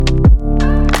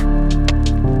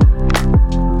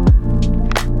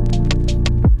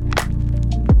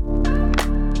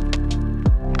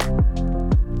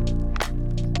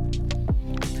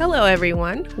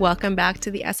everyone. Welcome back to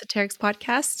the Esoterics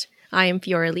Podcast. I am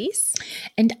Fiorelise.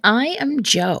 And I am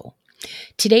Joe.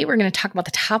 Today we're going to talk about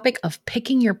the topic of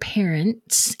picking your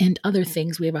parents and other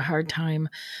things we have a hard time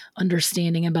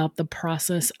understanding about the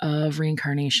process of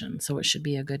reincarnation. So it should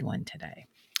be a good one today.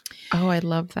 Oh, I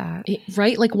love that.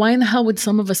 Right? Like, why in the hell would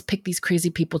some of us pick these crazy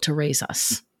people to raise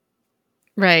us?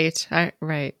 Right.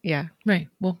 Right. Yeah. Right.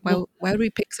 Well, why would we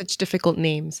pick such difficult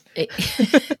names?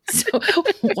 So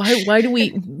why do we,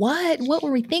 what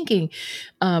were we thinking?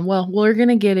 Well, we're going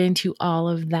to get into all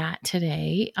of that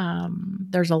today.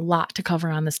 There's a lot to cover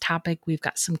on this topic. We've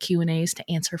got some Q&As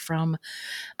to answer from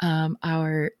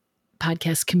our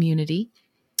podcast community.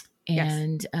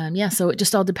 And so it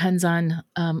just all depends on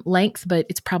length, but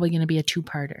it's probably going to be a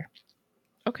two-parter.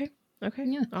 Okay.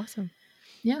 Yeah. Awesome.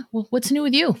 Yeah. Well, what's new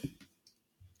with you?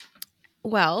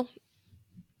 Well,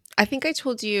 I think I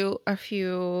told you a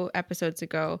few episodes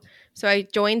ago. So I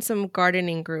joined some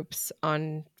gardening groups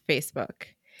on Facebook.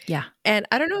 Yeah. And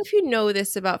I don't know if you know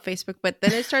this about Facebook, but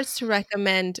then it starts to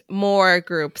recommend more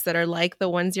groups that are like the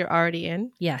ones you're already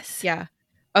in. Yes. Yeah.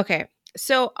 Okay.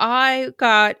 So I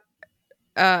got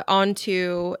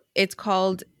onto, it's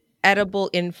called Edible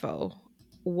Info,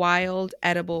 Wild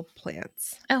Edible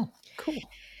Plants. Oh, cool.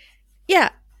 Yeah.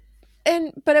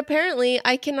 But apparently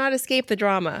I cannot escape the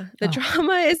drama. The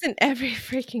drama is in every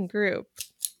freaking group.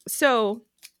 So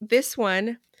this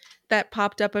one that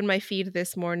popped up on my feed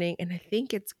this morning, and I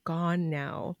think it's gone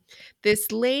now.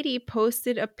 This lady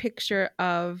posted a picture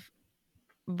of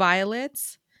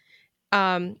violets.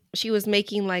 She was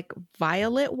making like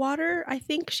violet water, I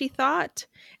think she thought.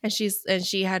 And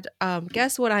she had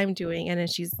guess what I'm doing? And then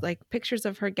she's like pictures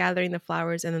of her gathering the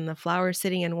flowers and then the flowers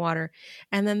sitting in water.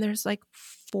 And then there's like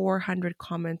 400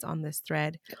 comments on this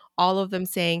thread, all of them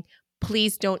saying,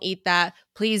 please don't eat that.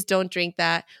 Please don't drink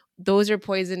that. Those are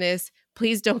poisonous.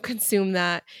 Please don't consume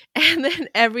that. And then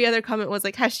every other comment was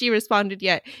like, has she responded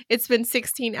yet? It's been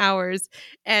 16 hours.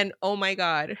 And oh my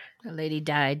God. The lady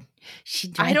died.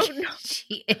 She I drank. don't know.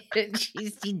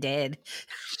 She did.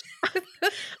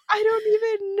 I don't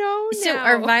even know now. So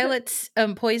are violets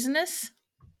poisonous?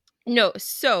 No.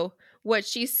 So what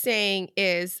she's saying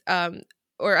is,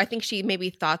 or I think she maybe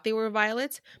thought they were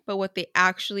violets, but what they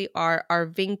actually are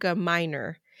vinca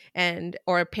minor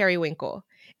or periwinkle.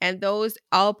 And those,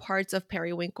 all parts of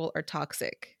periwinkle are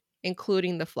toxic,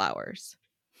 including the flowers.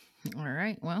 All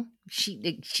right. Well,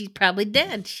 she's probably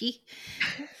dead.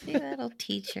 That'll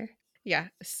teach her. Yeah.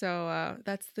 So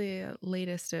that's the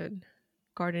latest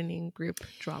gardening group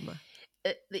drama.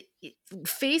 The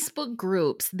Facebook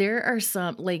groups, there are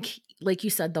some, like you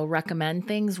said, they'll recommend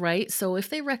things, right? So if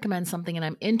they recommend something and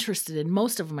I'm interested in,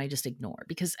 most of them I just ignore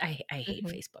because I hate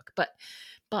Facebook. But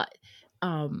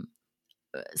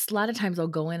a lot of times I'll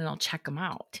go in and I'll check them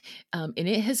out. And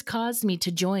it has caused me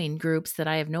to join groups that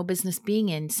I have no business being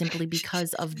in simply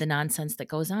because of the nonsense that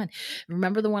goes on.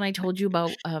 Remember the one I told you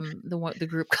about, the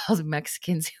group called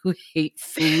Mexicans Who Hate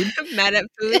Food? Mad at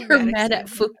food. They're mad at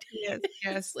food.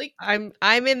 Yes. Like I'm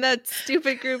in that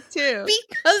stupid group too.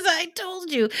 Because I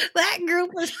told you that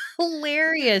group was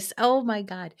hilarious. Oh my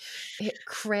God. It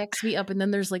cracks me up. And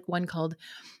then there's like one called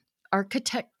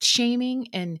Architect Shaming,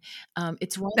 and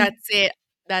it's one.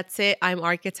 That's it. I'm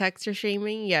architecture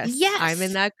shaming. Yes. Yes. I'm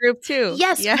in that group too.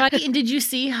 Yes. Yeah. Right. And did you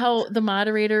see how the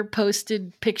moderator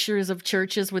posted pictures of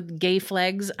churches with gay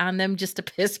flags on them just to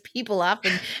piss people off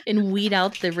and weed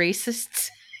out the racists?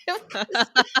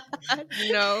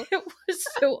 No. It was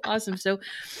so awesome. So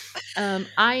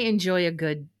I enjoy a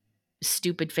good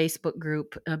stupid Facebook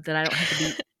group that I don't have to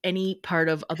be any part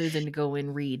of other than to go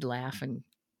in, read, laugh, and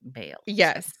bail.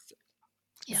 Yes. So.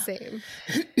 Yeah. Same.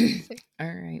 All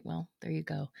right. Well, there you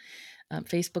go.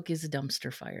 Facebook is a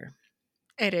dumpster fire.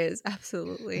 It is.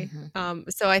 Absolutely. Mm-hmm.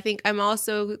 So I think I'm going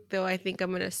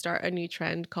to start a new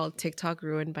trend called TikTok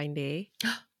Ruined by Day.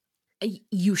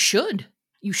 You should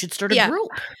start a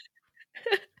group.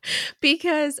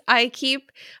 Because I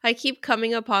keep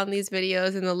coming upon these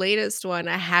videos, and the latest one,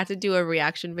 I had to do a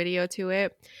reaction video to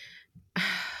it.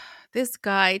 This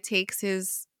guy takes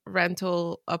his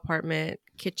rental apartment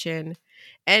kitchen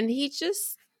and he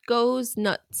just goes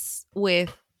nuts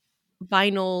with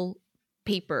vinyl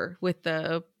paper with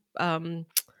the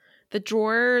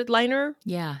drawer liner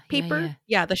paper.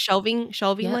 Yeah, the shelving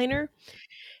liner.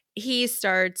 He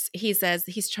says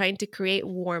he's trying to create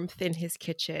warmth in his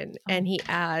kitchen, and he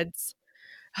adds,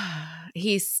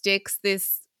 he sticks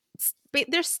this,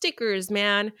 there's stickers,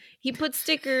 man. He puts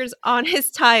stickers on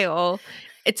his tile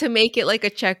to make it like a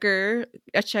checkered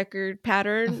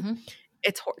pattern. Mm-hmm.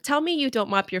 Tell me you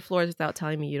don't mop your floors without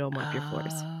telling me you don't mop your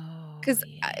floors. Because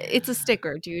it's a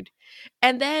sticker, dude.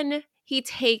 And then he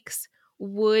takes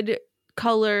wood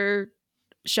color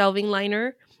shelving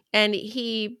liner, and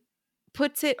he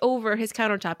puts it over his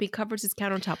countertop. He covers his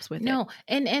countertops with it. No,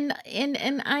 and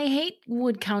I hate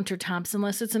wood countertops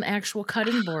unless it's an actual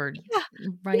cutting board,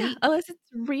 right? Yeah, unless it's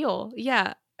real.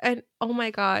 Yeah. And oh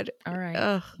my God. All right.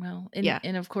 Ugh. Well, Yeah.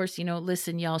 and of course,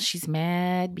 listen, y'all, she's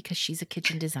mad because she's a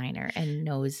kitchen designer and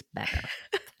knows better.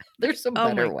 There's a Oh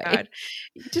better my way. God.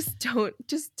 Just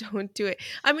don't do it.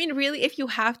 I mean, really, if you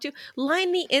have to,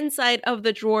 line the inside of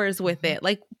the drawers with it.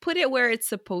 Like, put it where it's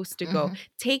supposed to go.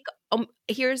 Take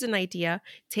here's an idea.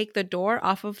 Take the door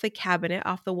off of the cabinet,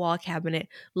 off the wall cabinet.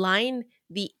 Line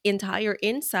the entire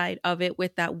inside of it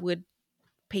with that wood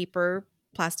paper,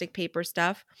 plastic paper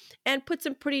stuff, and put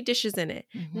some pretty dishes in it.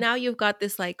 Now you've got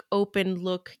this like open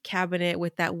look cabinet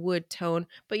with that wood tone,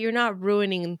 but you're not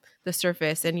ruining the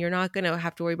surface, and you're not going to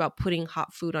have to worry about putting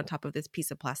hot food on top of this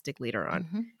piece of plastic later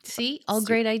on. See, all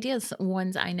great ideas.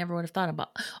 Ones I never would have thought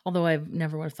about. Although I've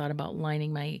never would have thought about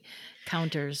lining my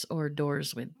counters or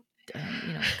doors with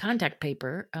contact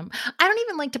paper. I don't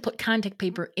even like to put contact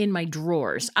paper in my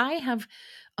drawers. I have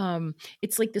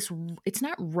it's like this, it's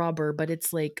not rubber, but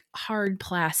it's like hard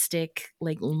plastic,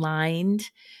 like lined.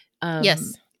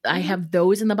 Yes. I have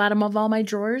those in the bottom of all my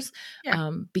drawers.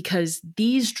 Yeah. Because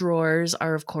these drawers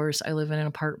are, of course, I live in an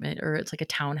apartment, or it's like a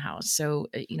townhouse. So,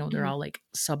 they're all like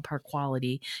subpar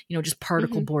quality, just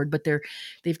particle board, but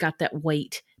they've got that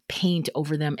white paint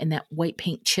over them, and that white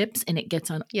paint chips, and it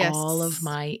gets on all of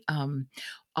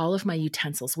my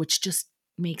utensils, which just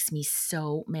makes me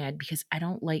so mad because I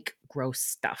don't like gross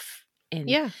stuff. And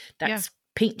that's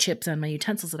paint chips on my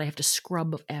utensils that I have to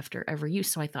scrub after every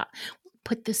use. So I thought,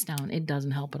 put this down. It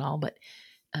doesn't help at all, but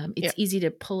it's easy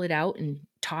to pull it out and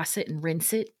toss it and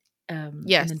rinse it, and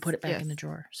then put it back in the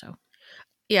drawer. So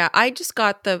yeah, I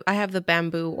have the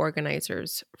bamboo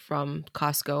organizers from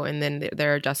Costco, and then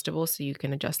they're adjustable, so you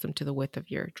can adjust them to the width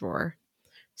of your drawer.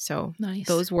 So nice.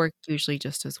 Those work usually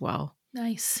just as well.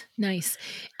 Nice.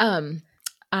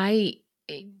 I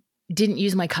didn't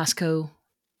use my Costco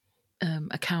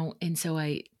account, and so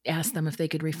I asked them if they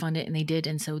could refund it, and they did,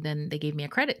 and so then they gave me a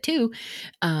credit too,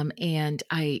 and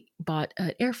I bought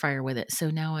an air fryer with it. So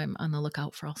now I'm on the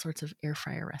lookout for all sorts of air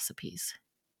fryer recipes.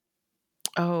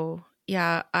 Oh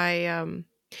yeah,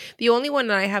 the only one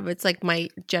that I have, it's like my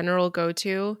general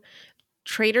go-to.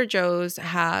 Trader Joe's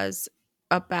has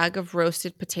a bag of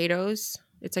roasted potatoes.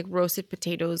 It's like roasted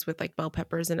potatoes with like bell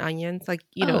peppers and onions, like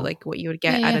like what you would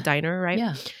get at a diner, right?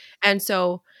 Yeah. And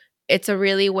so it's a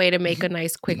really way to make a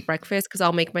nice quick breakfast, because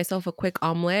I'll make myself a quick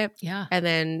omelet, and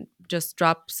then just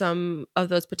drop some of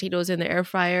those potatoes in the air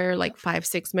fryer like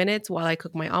 5-6 minutes while I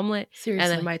cook my omelet. Seriously.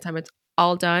 And then by the time it's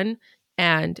all done,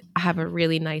 and I have a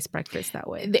really nice breakfast that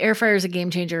way. The air fryer is a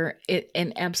game changer.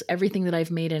 Everything that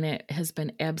I've made in it has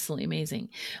been absolutely amazing.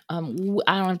 I don't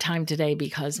have time today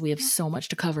because we have so much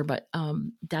to cover, but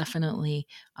definitely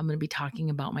I'm going to be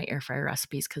talking about my air fryer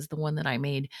recipes, because the one that I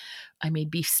made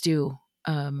beef stew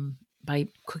by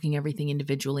cooking everything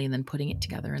individually and then putting it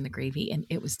together in the gravy, and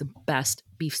it was the best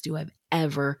beef stew I've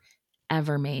ever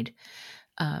made.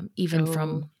 Even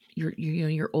from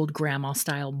your old grandma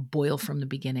style boil from the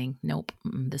beginning. Nope.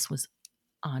 This was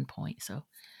on point. So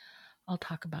I'll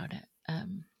talk about it.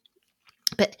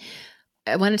 But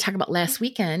I want to talk about last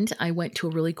weekend. I went to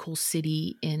a really cool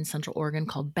city in Central Oregon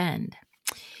called Bend.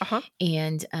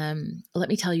 And let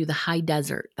me tell you, the high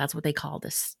desert, that's what they call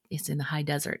this. It's in the high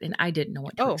desert. And I didn't know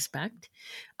what to expect.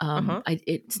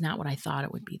 It's not what I thought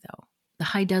it would be, though. The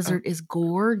high desert is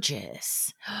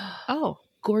gorgeous.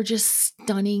 Gorgeous,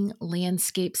 stunning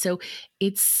landscape. So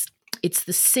it's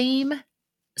the same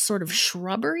sort of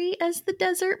shrubbery as the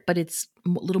desert, but it's a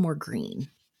little more green.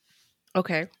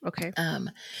 Okay.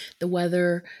 The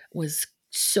weather was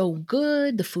so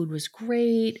good. The food was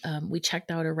great. We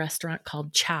checked out a restaurant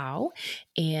called Chow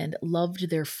and loved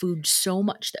their food so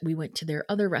much that we went to their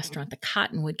other restaurant, the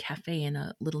Cottonwood Cafe, in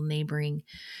a little neighboring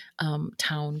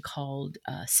town called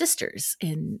Sisters.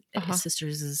 And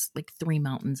Sisters is like 3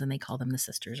 mountains, and they call them the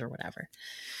Sisters or whatever.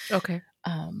 Okay.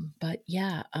 But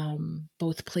yeah,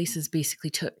 both places basically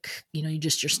took,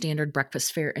 just your standard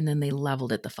breakfast fare, and then they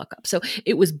leveled it the fuck up. So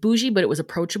it was bougie, but it was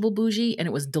approachable bougie, and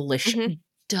it was delicious.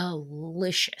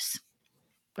 Delicious.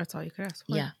 That's all you could ask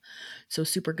for. Yeah. So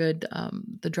super good.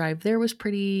 The drive there was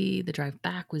pretty. The drive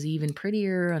back was even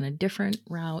prettier on a different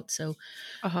route. So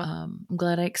I'm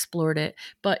glad I explored it.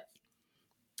 But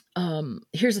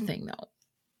here's the thing, though.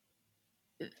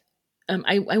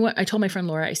 I told my friend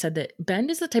Laura, I said that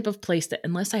Bend is the type of place that,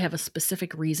 unless I have a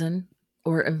specific reason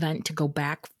or event to go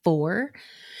back for,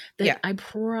 that I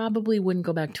probably wouldn't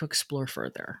go back to explore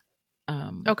further.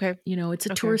 Okay. It's a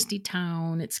touristy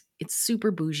town. It's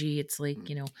super bougie. It's like,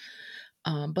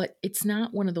 But it's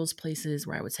not one of those places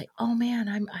where I would say, "Oh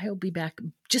man, I'll be back,"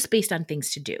 just based on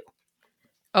things to do.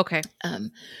 Okay.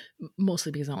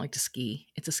 Mostly because I don't like to ski.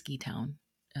 It's a ski town,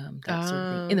 that sort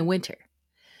of thing in the Um. winter.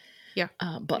 Yeah.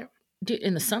 But Yeah.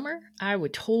 in the summer, I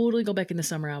would totally go back in the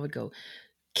summer. I would go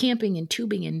camping and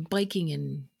tubing and biking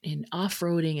and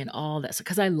off-roading and all that stuff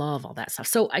because I love all that stuff.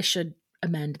 So I should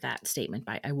amend that statement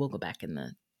by I will go back in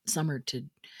the summer to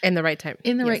In the right time.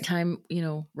 in the right Yes. time,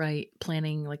 right,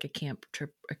 planning like a camp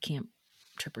trip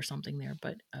or something there.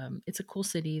 But it's a cool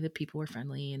city. The people are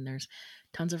friendly and there's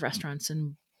tons of restaurants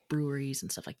and breweries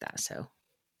and stuff like that. So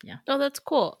yeah. Oh, that's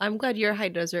cool. I'm glad your high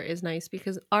desert is nice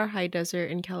because our high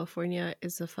desert in California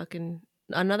is a fucking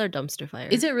another dumpster fire.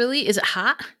 Is it really? Is it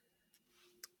hot?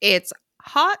 It's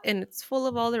hot and it's full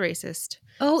of all the racist.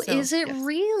 Oh, So, is it yes.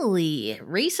 really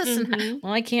racist? Mhm.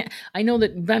 Well, I can't. I know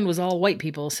that Ben was all white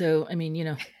people, so I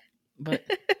mean, but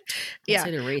I'll Yeah.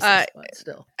 say they're racist, but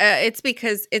still. It's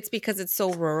because it's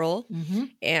so rural, Mm-hmm.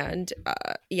 and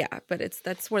yeah, but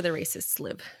that's where the racists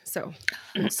live. So,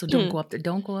 So don't go up there.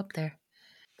 Don't go up there.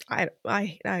 I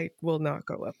will not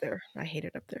go up there. I hate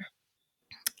it up there.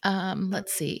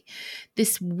 Let's see.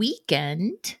 This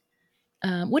weekend,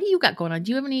 what do you got going on?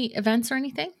 Do you have any events or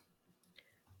anything?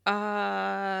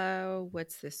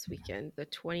 What's this weekend? The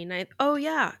 29th. Oh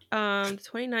yeah. The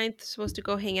 29th, supposed to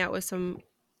go hang out with some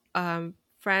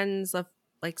friends of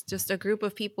like just a group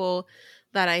of people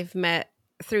that I've met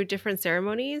through different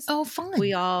ceremonies. Oh, fun.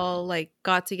 We all like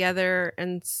got together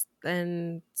and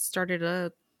started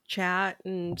a chat,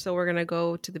 and so we're gonna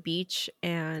go to the beach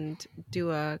and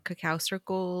do a cacao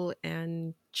circle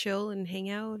and chill and hang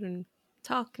out and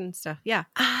talk and stuff. Yeah.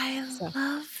 I So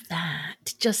love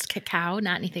that. Just cacao,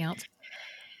 not anything else.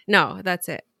 no, that's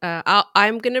it.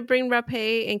 I'm gonna bring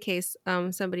rapé in case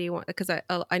somebody want because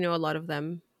I know a lot of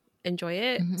them enjoy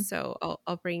it, Mm-hmm. so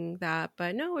I'll bring that.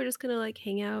 But no, we're just gonna like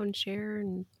hang out and share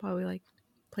and probably like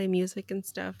play music and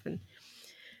stuff. And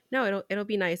no, it'll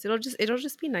be nice. It'll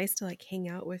just be nice to like hang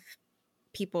out with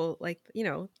people like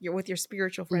you're with your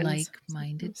spiritual friends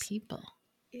Like-minded sometimes. people.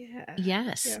 Yeah,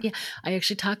 Yes. yeah. Yeah. I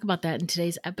actually talk about that in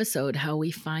today's episode, how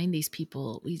we find these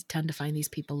people. We tend to find these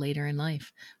people later in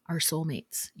life, our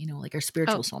soulmates, like our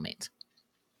spiritual Oh, soulmates.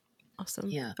 awesome.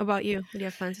 Yeah. How about you? What do you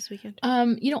have plans this weekend?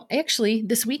 Actually,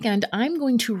 this weekend, I'm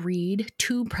going to read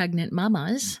two pregnant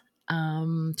mamas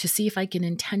to see if I can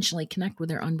intentionally connect with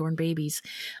their unborn babies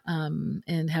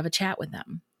and have a chat with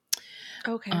them.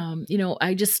 Okay.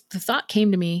 The thought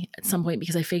came to me at some point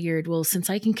because I figured, well, since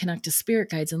I can connect to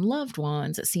spirit guides and loved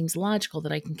ones, it seems logical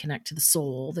that I can connect to the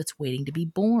soul that's waiting to be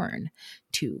born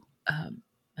to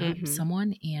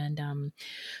someone. And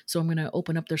so I'm going to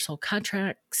open up their soul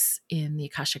contracts in the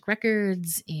Akashic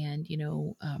records. And,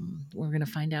 we're going to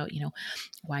find out,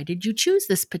 why did you choose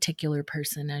this particular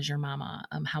person as your mama?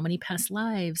 How many past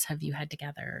lives have you had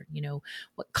together?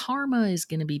 What karma is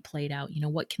going to be played out?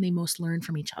 What can they most learn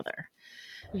from each other?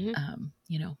 Mhm.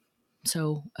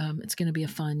 So it's going to be a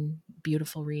fun,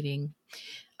 beautiful reading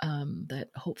that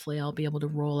hopefully I'll be able to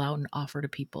roll out and offer to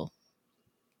people.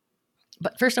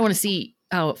 But first, I want to see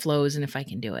how it flows and if I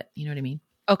can do it. You know what I mean?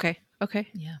 Okay.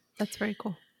 Yeah. That's very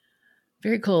cool.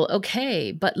 Very cool.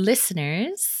 Okay. But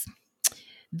listeners,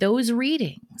 those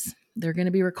readings, they're going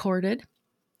to be recorded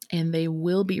and they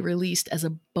will be released as a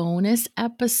bonus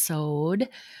episode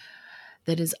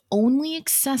that is only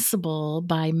accessible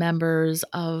by members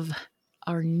of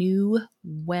our new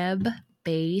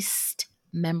web-based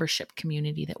membership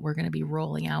community that we're going to be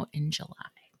rolling out in July.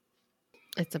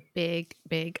 It's a big,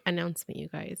 big announcement, you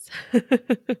guys.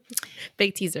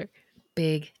 Big teaser.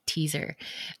 Big teaser.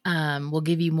 We'll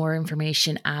give you more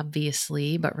information,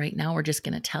 obviously, but right now we're just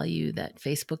going to tell you that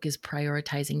Facebook is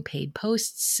prioritizing paid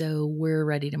posts, so we're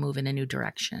ready to move in a new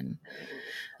direction.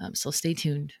 So stay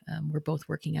tuned. We're both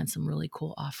working on some really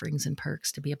cool offerings and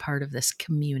perks to be a part of this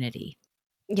community.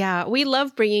 Yeah, we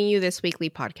love bringing you this weekly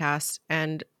podcast.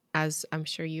 And as I'm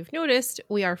sure you've noticed,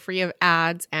 we are free of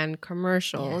ads and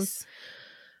commercials. Yes.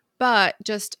 But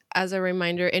just as a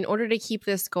reminder, in order to keep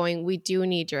this going, we do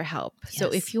need your help. So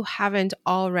Yes. if you haven't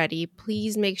already,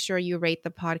 please make sure you rate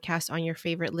the podcast on your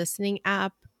favorite listening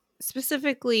app.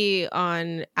 Specifically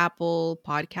on Apple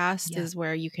Podcast is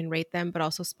where you can rate them, but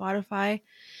also Spotify.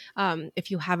 If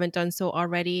you haven't done so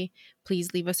already, please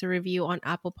leave us a review on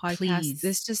Apple Podcasts. Please.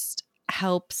 This just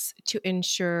helps to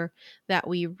ensure that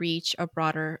we reach a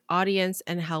broader audience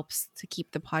and helps to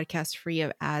keep the podcast free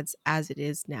of ads as it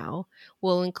is now.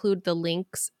 We'll include the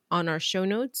links on our show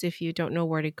notes if you don't know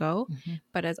where to go. Mm-hmm.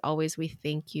 But as always, we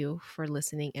thank you for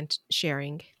listening and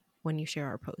sharing when you share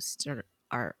our posts or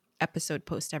our episode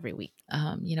post every week.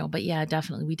 But yeah,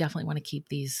 definitely, we definitely want to keep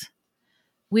these.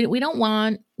 We don't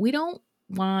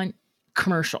want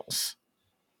commercials.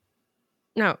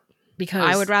 No, Because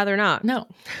I would rather not. No,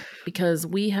 because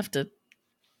we have to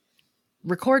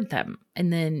record them,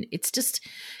 and then it's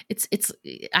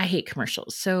I hate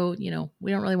commercials. So, we don't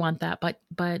really want that, but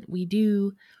we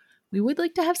would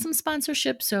like to have some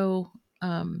sponsorship. So,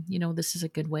 this is a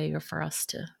good way for us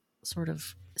to sort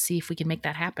of see if we can make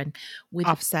that happen with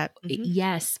Offset. Mm-hmm.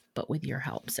 Yes, but with your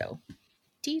help. So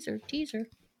teaser.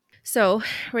 So,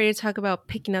 ready to talk about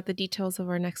picking out the details of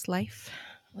our next life?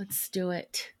 Let's do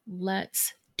it.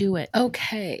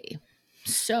 Okay.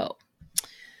 So,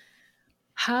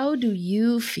 how do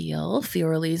you feel,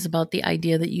 Fiorelise, about the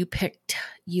idea that you picked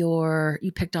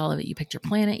all of it? You picked your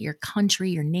planet, your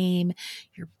country, your name,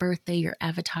 your birthday, your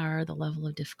avatar, the level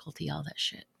of difficulty, all that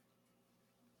shit.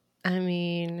 I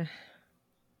mean,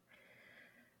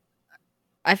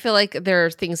 I feel like there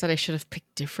are things that I should have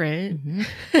picked different. Mm-hmm.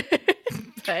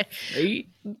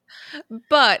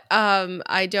 but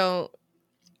I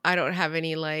don't have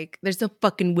any there's no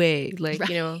fucking way. Right. I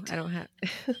don't have.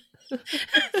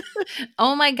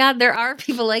 Oh my God, there are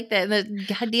people like that. The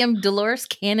goddamn Dolores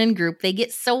Cannon group, they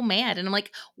get so mad. And I'm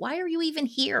like, why are you even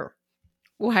here?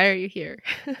 Why are you here?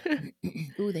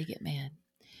 Ooh, they get mad.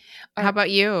 How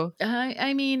about you?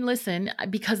 I mean, listen,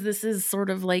 because this is sort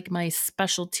of like my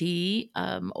specialty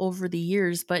over the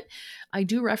years, but I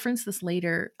do reference this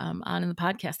later on in the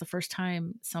podcast. The first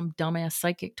time some dumbass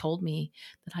psychic told me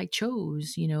that I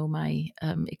chose, my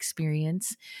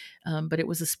experience, but it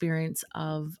was experience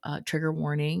of trigger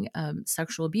warning,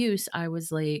 sexual abuse. I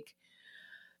was like,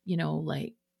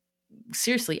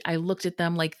 seriously, I looked at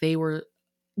them like they were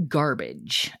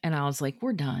garbage, and I was like,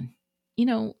 we're done,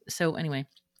 So anyway.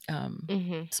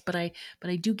 Mm-hmm. But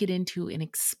I do get into in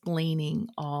explaining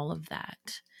all of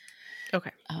that.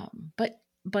 Okay.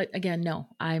 But again, no,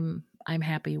 I'm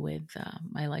happy with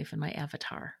my life and my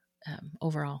avatar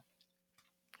overall.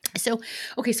 So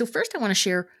first I want to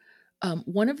share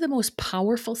one of the most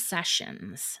powerful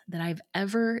sessions that I've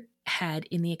ever had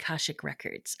in the Akashic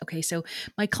Records. Okay, so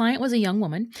my client was a young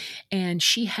woman, and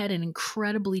she had an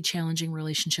incredibly challenging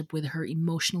relationship with her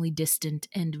emotionally distant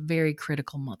and very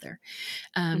critical mother.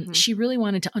 She really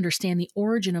wanted to understand the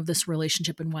origin of this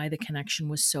relationship and why the connection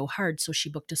was so hard. So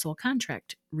she booked a soul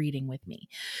contract reading with me.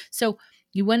 So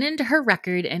you went into her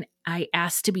record, and I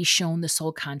asked to be shown the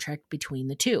soul contract between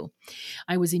the two.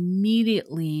 I was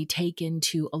immediately taken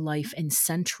to a life in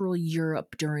Central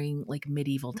Europe during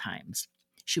medieval times.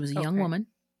 She was a young woman.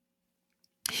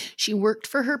 She worked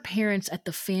for her parents at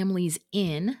the family's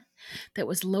inn that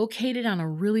was located on a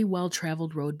really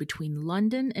well-traveled road between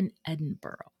London and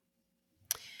Edinburgh.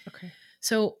 Okay.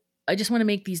 So I just want to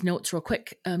make these notes real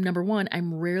quick. Number one,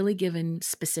 I'm rarely given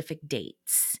specific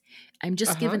dates. I'm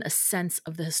just given a sense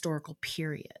of the historical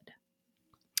period.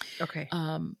 Okay.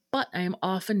 But I am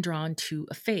often drawn to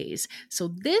a phase. So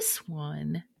this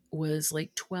one was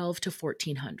 12 to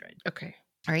 1400. Okay.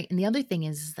 All right. And the other thing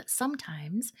is that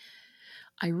sometimes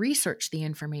I research the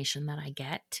information that I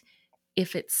get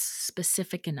if it's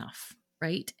specific enough,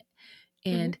 right?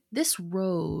 And this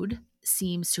road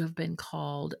seems to have been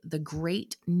called the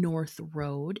Great North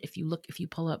Road. If you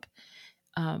pull up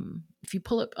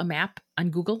a map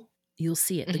on Google, you'll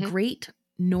see it. The Great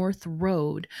North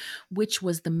Road, which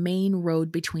was the main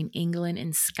road between England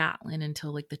and Scotland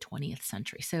until the 20th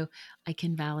century. So I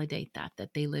can validate that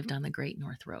they lived on the Great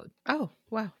North Road. Oh,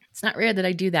 wow. It's not rare that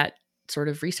I do that sort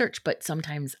of research, but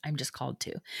sometimes I'm just called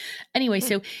to. Anyway,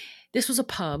 so this was a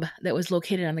pub that was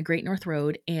located on the Great North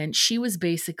Road, and she was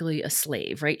basically a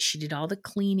slave, right? She did all the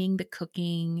cleaning, the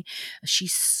cooking, she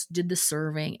did the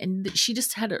serving, and she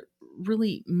just had a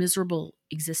really miserable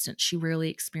existence. She rarely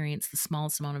experienced the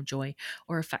smallest amount of joy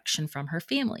or affection from her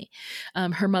family.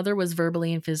 Her mother was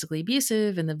verbally and physically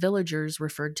abusive, and the villagers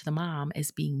referred to the mom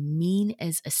as being mean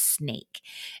as a snake.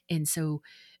 And so,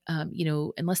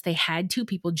 unless they had to,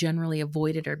 people generally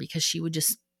avoided her because she would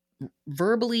just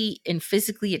verbally and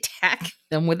physically attack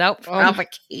them without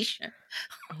provocation.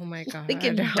 Oh my God. Like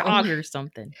a dog or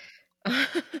something.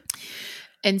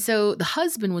 And so the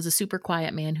husband was a super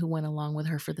quiet man who went along with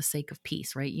her for the sake of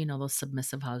peace, right? Those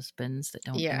submissive husbands that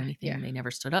don't do anything. Yeah. They never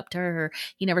stood up to her.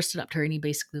 He never stood up to her, and he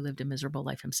basically lived a miserable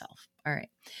life himself. All right.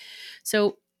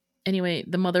 So anyway,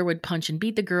 the mother would punch and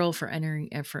beat the girl for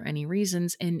any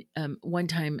reasons. And one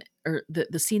time, or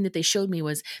the scene that they showed me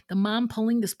was the mom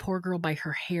pulling this poor girl by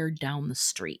her hair down the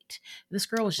street. This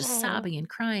girl was just sobbing and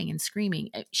crying and screaming.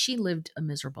 She lived a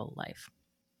miserable life.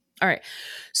 All right.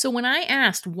 So when I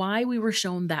asked why we were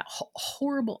shown that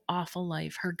horrible, awful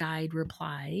life, her guide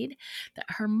replied that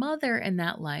her mother in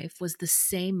that life was the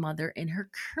same mother in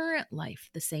her current life,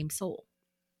 the same soul.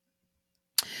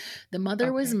 The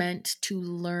mother was Okay. meant to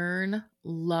learn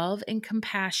love and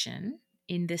compassion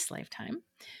in this lifetime,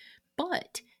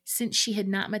 but since she had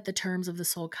not met the terms of the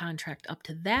soul contract up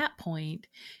to that point,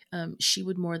 she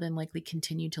would more than likely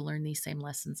continue to learn these same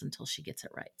lessons until she gets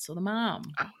it right. So the mom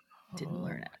didn't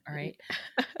learn Oh. it. All right.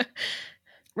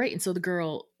 Right. And so the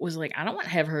girl was like, I don't want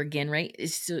to have her again. Right.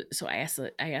 So I asked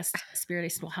Spirit, I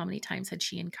said, well, how many times had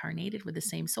she incarnated with the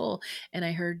same soul? And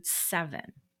I heard 7.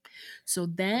 So Oh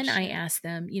then I shit. asked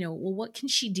them, well, what can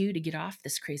she do to get off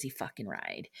this crazy fucking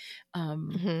ride?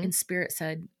 Mhm. And Spirit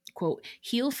said, quote,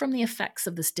 heal from the effects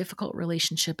of this difficult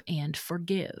relationship and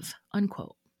forgive,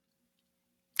 unquote.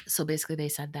 So basically they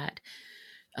said that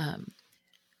um,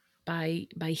 by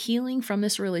healing from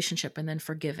this relationship and then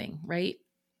forgiving, right?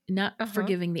 Not Uh-huh.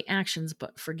 forgiving the actions,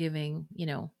 but forgiving,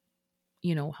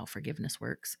 how forgiveness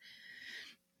works.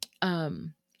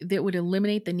 That would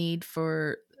eliminate the need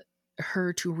for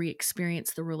her to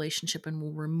re-experience the relationship and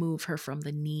will remove her from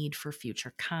the need for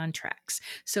future contracts.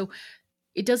 So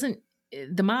it doesn't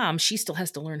the mom, she still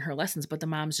has to learn her lessons, but the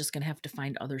mom's just going to have to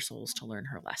find other souls to learn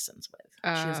her lessons with.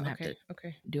 She doesn't have Okay. to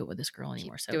Okay. do it with this girl Keep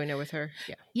anymore. So doing it with her.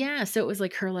 Yeah. yeah, so it was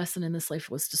like her lesson in this life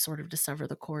was to sort of to sever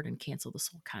the cord and cancel the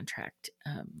soul contract,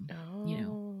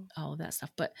 Oh. all of that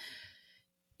stuff. But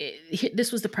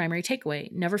this was the primary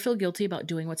takeaway. Never feel guilty about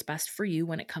doing what's best for you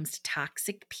when it comes to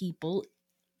toxic people.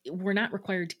 We're not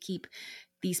required to keep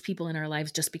these people in our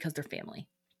lives just because they're family.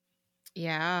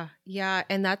 Yeah. Yeah.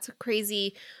 And that's a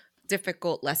crazy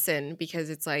difficult lesson because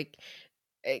it's like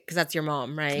because that's your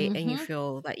mom, right? And you Mm-hmm.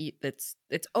 feel that it's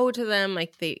owed to them,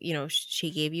 like they, she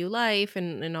gave you life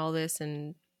and all this,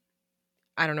 and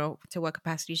I don't know to what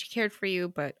capacity she cared for you,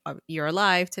 but you're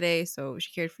alive today, so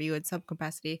she cared for you in some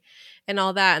capacity, and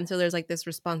all that. And so there's like this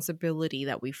responsibility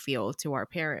that we feel to our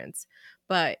parents,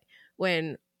 but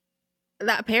when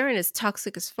that parent is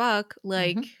toxic as fuck,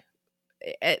 Mm-hmm. like,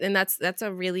 and that's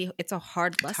a really it's a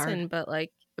hard It's hard. lesson, but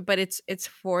like, but it's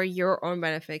for your own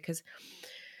benefit because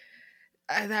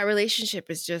that relationship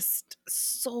is just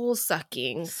soul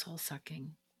sucking. Soul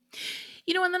sucking.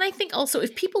 And then I think also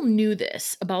if people knew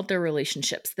this about their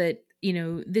relationships, that,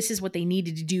 this is what they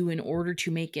needed to do in order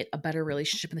to make it a better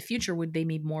relationship in the future, would they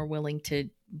be more willing to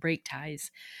break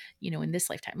ties, in this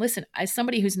lifetime? Listen, as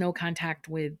somebody who's no contact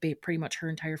with pretty much her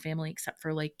entire family, except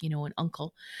for like, an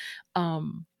uncle,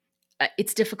 um,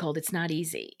 it's difficult. It's not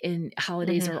easy. And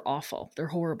holidays Hmm. are awful. They're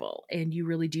horrible. And you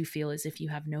really do feel as if you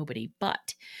have nobody.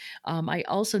 But I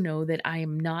also know that I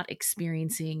am not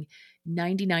experiencing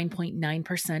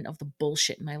 99.9% of the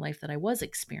bullshit in my life that I was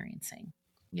experiencing,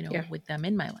 Yeah. with them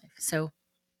in my life. So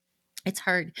it's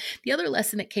hard. The other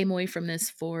lesson that came away from this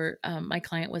for my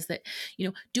client was that,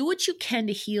 do what you can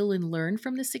to heal and learn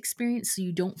from this experience so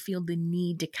you don't feel the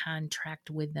need to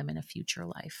contract with them in a future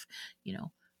life.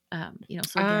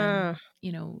 So again, Ah,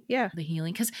 yeah. the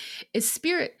healing, because as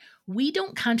spirit, we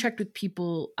don't contract with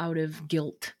people out of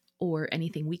guilt or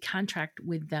anything. We contract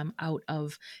with them out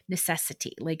of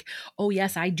necessity. Like, oh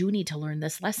yes, I do need to learn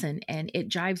this lesson, and it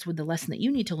jives with the lesson that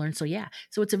you need to learn. So yeah,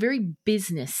 so it's a very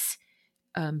business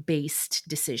based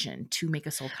decision to make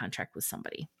a soul contract with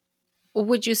somebody.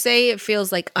 Would you say it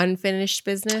feels like unfinished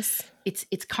business?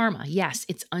 It's karma. Yes,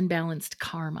 it's unbalanced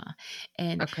karma.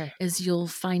 And Okay. as you'll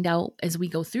find out as we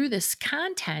go through this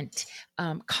content,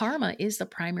 karma is the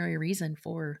primary reason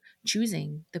for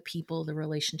choosing the people, the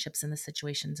relationships, and the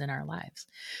situations in our lives.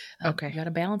 You Okay. got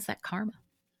to balance that karma.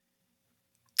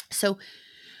 So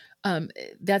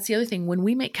that's the other thing. When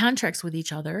we make contracts with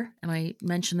each other, and I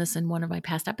mentioned this in one of my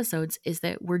past episodes, is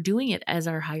that we're doing it as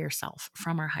our higher self,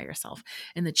 from our higher self.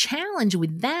 And the challenge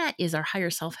with that is our higher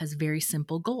self has very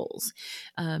simple goals,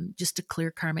 just to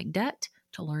clear karmic debt,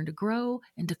 to learn to grow,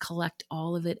 and to collect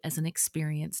all of it as an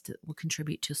experience that will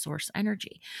contribute to source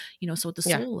energy. So at the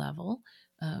Yeah. soul level,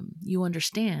 you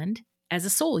understand, as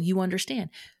a soul, you understand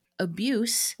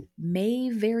abuse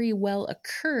may very well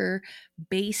occur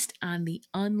based on the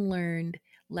unlearned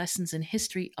lessons in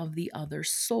history of the other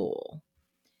soul.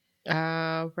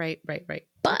 Right, right, right.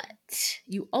 But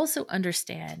you also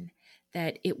understand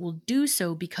that it will do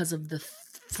so because of the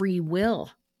free will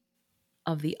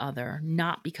of the other,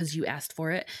 not because you asked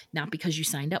for it, not because you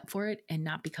signed up for it, and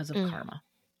not because of Mm. karma.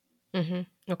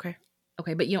 Okay.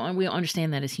 Okay, but we don't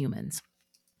understand that as humans.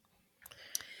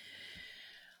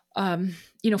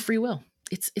 Free will.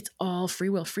 It's all free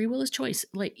will. Free will is choice.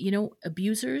 Like,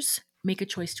 abusers make a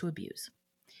choice to abuse.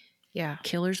 Yeah.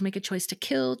 Killers make a choice to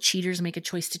kill, cheaters make a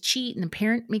choice to cheat, and a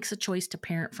parent makes a choice to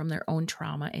parent from their own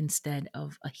trauma instead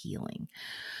of a healing.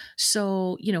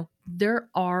 So, there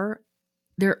are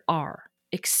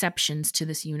exceptions to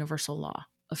this universal law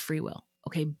of free will.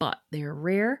 Okay, but they're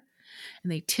rare,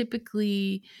 and they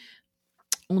typically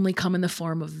only come in the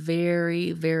form of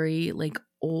very, very like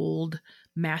old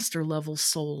master level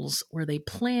souls where they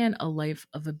plan a life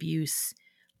of abuse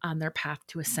on their path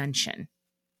to ascension.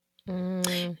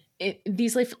 Mm.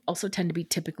 These life also tend to be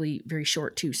typically very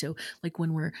short too. So like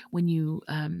when you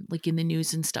like in the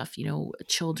news and stuff, you know,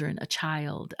 children, a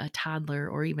child, a toddler,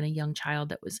 or even a young child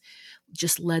that was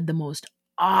just led the most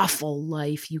awful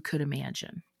life you could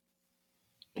imagine.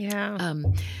 Yeah.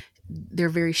 They're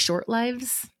very short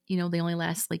lives. You know, they only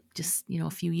last like just, you know,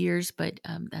 a few years, but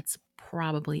that's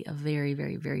probably a very,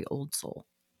 very, very old soul.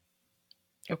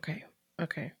 Okay.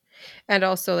 Okay. And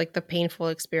also, like, the painful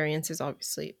experience is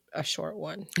obviously a short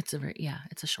one. It's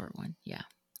a short one. Yeah.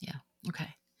 Yeah. Okay.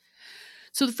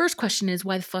 So the first question is,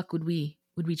 why the fuck would we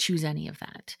choose any of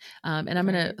that? And I'm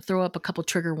going to Right. throw up a couple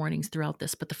trigger warnings throughout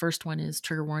this, but the first one is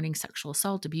trigger warning: sexual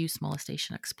assault, abuse,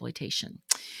 molestation, exploitation.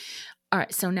 All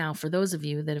right. So now, for those of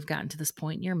you that have gotten to this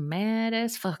point, you're mad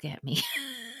as fuck at me.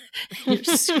 You're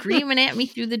screaming at me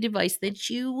through the device that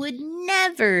you would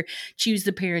never choose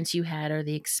the parents you had or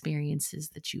the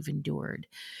experiences that you've endured.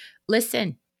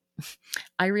 Listen,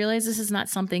 I realize this is not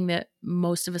something that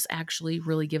most of us actually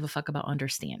really give a fuck about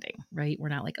understanding, right? We're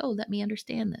not like, oh, let me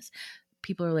understand this.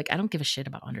 People are like, I don't give a shit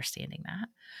about understanding that.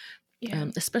 Yeah.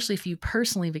 Especially if you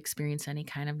personally have experienced any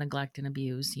kind of neglect and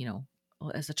abuse, you know,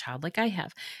 as a child, like I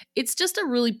have. It's just a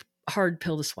really hard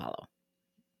pill to swallow.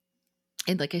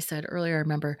 And like I said earlier, I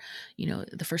remember, you know,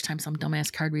 the first time some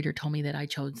dumbass card reader told me that I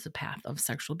chose the path of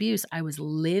sexual abuse, I was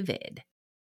livid.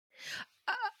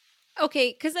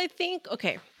 Okay. Because I think,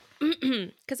 okay.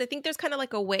 Because I think there's kind of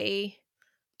like a way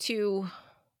to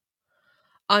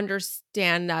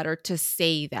understand that or to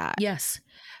say that. Yes.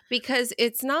 Because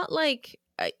it's not like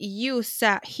you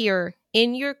sat here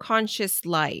in your conscious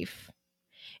life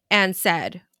and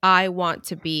said, I want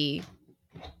to be,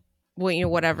 well,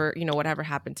 whatever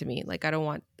happened to me. Like, I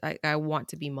want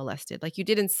to be molested. Like, you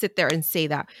didn't sit there and say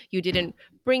that. You didn't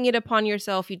bring it upon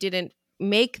yourself. You didn't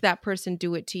make that person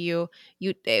do it to you.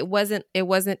 It wasn't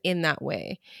in that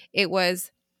way. It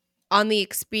was on the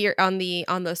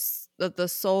experience, the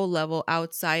soul level,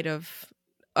 outside of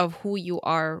who you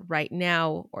are right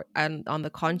now, or on the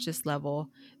conscious level.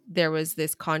 There was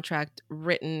this contract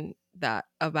written that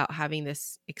about having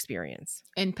this experience.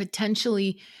 And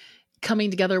potentially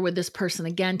coming together with this person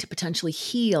again to potentially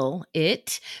heal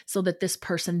it so that this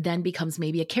person then becomes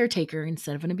maybe a caretaker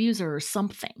instead of an abuser or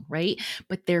something, right?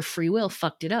 But their free will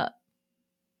fucked it up.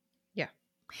 Yeah.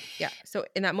 Yeah. So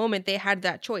in that moment, they had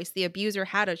that choice. The abuser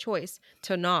had a choice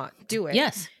to not do it.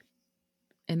 Yes.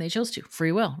 And they chose to.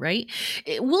 Free will, right?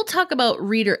 We'll talk about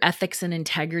reader ethics and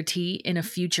integrity in a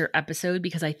future episode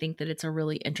because I think that it's a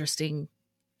really interesting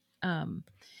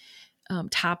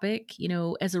topic. You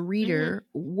know, as a reader,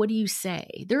 what do you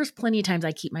say? There's plenty of times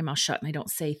I keep my mouth shut and I don't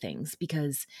say things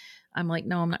because I'm like,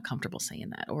 no, I'm not comfortable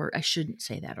saying that, or I shouldn't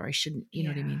say that, or I shouldn't, you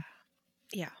know what I mean?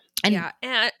 Yeah. And Yeah.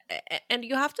 And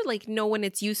you have to, like, know when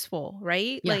it's useful,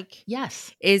 right? yeah, Like,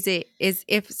 yes. is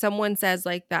if someone says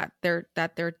like that their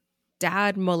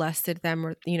dad molested them,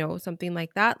 or something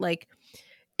like that, like,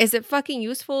 is it fucking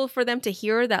useful for them to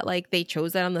hear that, like, they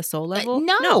chose that on the soul level?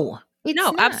 No. No, it's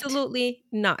No, not. absolutely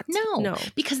not. No, No.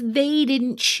 because they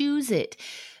didn't choose it.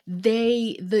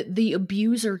 The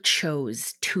abuser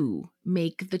chose to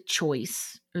make the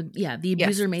choice. Or, yeah, the Yes.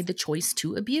 abuser made the choice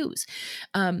to abuse.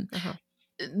 Um, Uh-huh.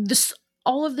 this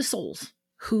all of the souls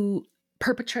who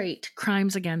perpetrate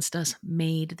crimes against us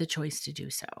made the choice to do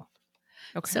so.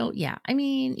 Okay. So yeah, I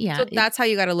mean, yeah, So that's how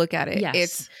you got to look at it. It's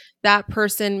yes, that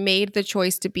person made the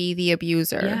choice to be the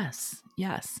abuser. yes,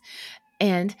 yes.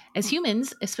 And as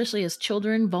humans, especially as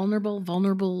children,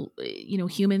 vulnerable, you know,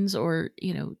 humans or,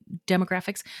 you know,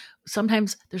 demographics,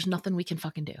 sometimes there's nothing we can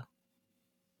fucking do.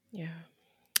 Yeah.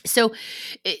 So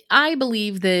I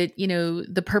believe that, you know,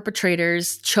 the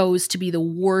perpetrators chose to be the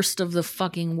worst of the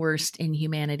fucking worst in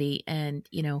humanity. And,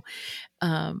 you know,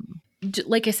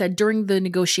 like I said, during the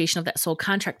negotiation of that soul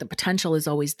contract, the potential is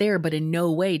always there, but in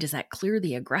no way does that clear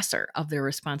the aggressor of their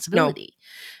responsibility.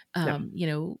 No. You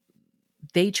know,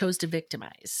 they chose to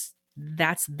victimize.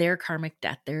 That's their karmic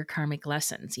debt, their karmic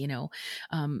lessons, you know.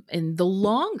 And the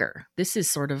longer, this is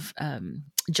sort of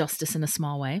justice in a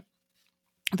small way,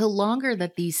 the longer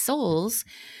that these souls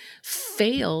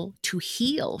fail to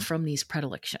heal from these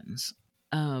predilections,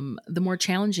 the more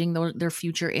challenging their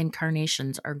future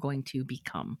incarnations are going to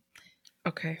become.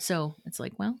 Okay. So it's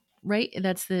like, well, right?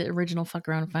 That's the original fuck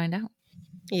around and find out.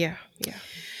 Yeah. Yeah.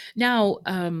 Now,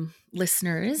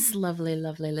 listeners, lovely,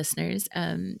 lovely listeners,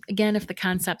 again, if the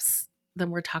concepts that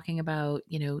we're talking about,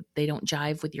 you know, they don't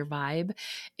jive with your vibe,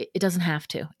 it doesn't have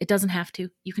to. It doesn't have to.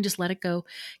 You can just let it go.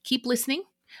 Keep listening.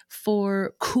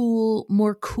 for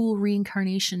more cool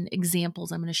reincarnation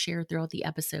examples I'm going to share throughout the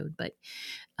episode. But,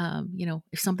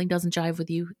 if something doesn't jive with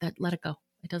you, let it go.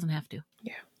 It doesn't have to.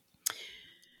 Yeah.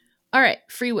 All right.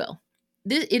 Free will.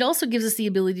 It also gives us the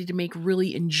ability to make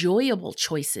really enjoyable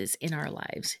choices in our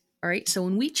lives. All right. So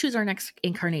when we choose our next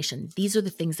incarnation, these are the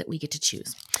things that we get to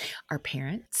choose: our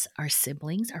parents, our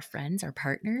siblings, our friends, our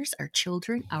partners, our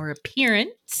children, our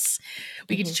appearance.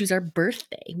 We get to choose our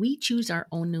birthday. We choose our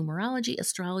own numerology,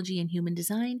 astrology, and human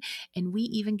design. And we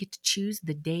even get to choose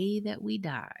the day that we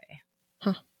die.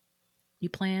 Huh. You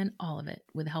plan all of it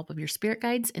with the help of your spirit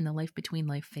guides in the life between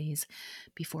life phase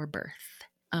before birth.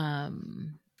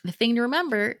 The thing to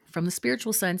remember from the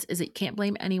spiritual sense is that you can't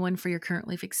blame anyone for your current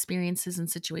life experiences and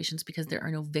situations because there are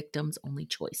no victims, only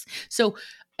choice. So,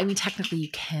 technically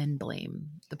you can blame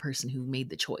the person who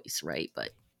made the choice, right? But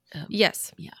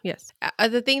yes. Yeah. Yes.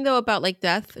 The thing though about like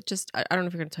death, just, I don't know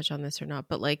if you're going to touch on this or not,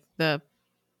 but like the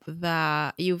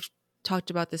you've talked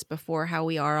about this before, how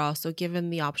we are also given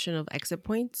the option of exit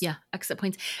points. Yeah, exit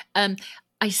points.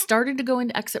 I started to go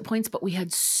into exit points, but I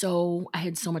had so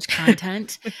much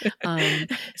content.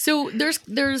 So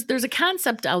there's a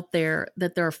concept out there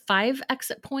that there are 5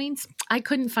 exit points. I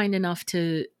couldn't find enough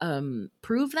to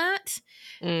prove that.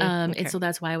 Okay. And so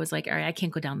that's why I was like, all right, I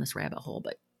can't go down this rabbit hole,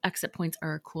 but exit points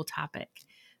are a cool topic,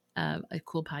 a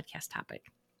cool podcast topic.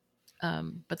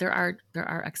 But there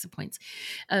are exit points.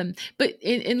 But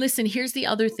listen, here's the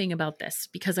other thing about this,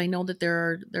 because I know that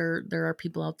there are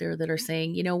people out there that are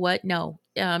saying, you know what? No,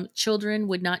 children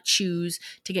would not choose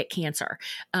to get cancer.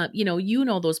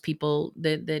 Those people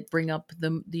that bring up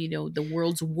the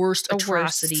world's worst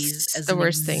atrocities as an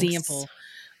example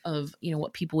of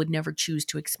what people would never choose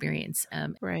to experience.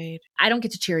 Right. I don't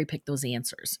get to cherry pick those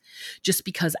answers just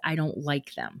because I don't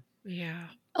like them. Yeah.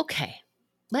 Okay.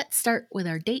 Let's start with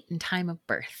our date and time of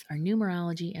birth, our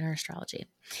numerology and our astrology.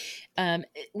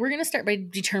 We're going to start by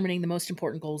determining the most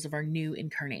important goals of our new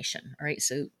incarnation. All right.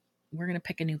 So we're going to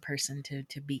pick a new person to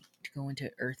go into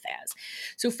Earth as.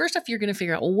 So first off, you're going to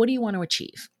figure out, well, what do you want to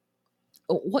achieve?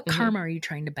 What karma are you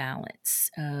trying to balance?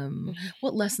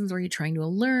 What lessons are you trying to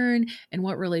learn? And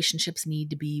what relationships need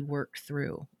to be worked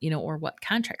through, or what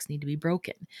contracts need to be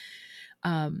broken?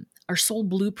 Our soul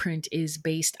blueprint is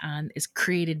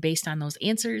created based on those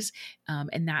answers.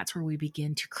 And that's where we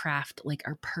begin to craft like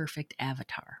our perfect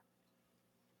avatar.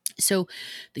 So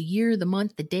the year, the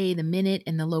month, the day, the minute,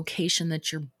 and the location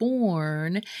that you're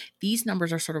born, these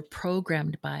numbers are sort of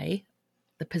programmed by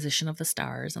the position of the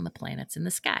stars and the planets in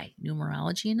the sky.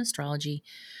 Numerology and astrology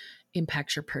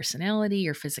impacts your personality,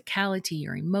 your physicality,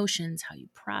 your emotions, how you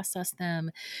process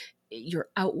them, your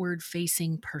outward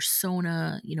facing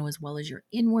persona, as well as your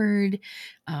inward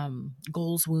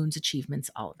goals, wounds, achievements,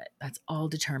 all of it. That's all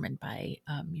determined by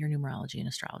your numerology and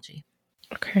astrology.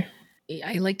 Okay.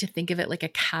 I like to think of it like a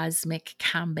cosmic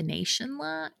combination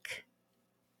lock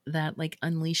that like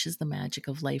unleashes the magic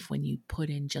of life when you put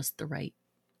in just the right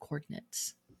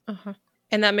coordinates.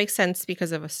 And that makes sense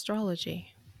because of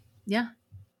astrology. Yeah.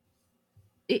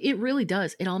 It really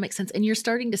does. It all makes sense. And I'm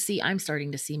starting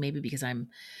to see, maybe because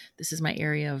this is my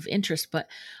area of interest, but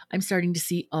I'm starting to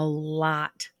see a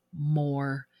lot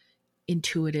more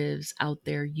intuitives out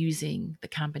there using the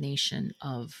combination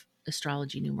of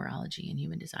astrology, numerology, and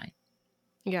human design.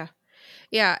 Yeah.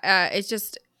 Yeah. It's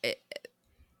just,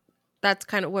 that's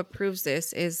kind of what proves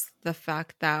this is the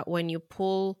fact that when you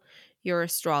pull your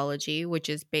astrology, which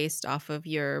is based off of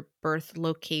your birth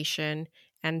location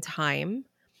and time,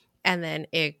 and then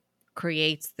it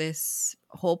creates this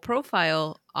whole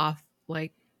profile off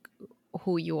like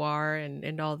who you are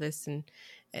and all this and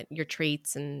your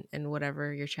traits and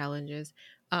whatever your challenges.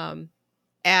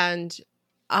 And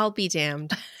I'll be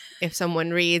damned if someone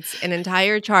reads an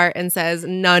entire chart and says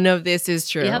none of this is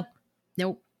true. Yep.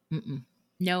 Nope. Mm-mm.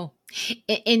 No.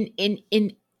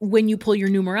 And when you pull your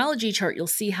numerology chart, you'll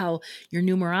see how your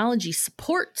numerology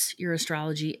supports your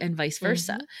astrology and vice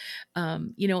versa.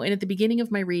 And at the beginning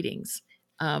of my readings,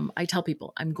 I tell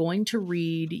people I'm going to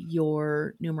read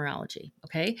your numerology.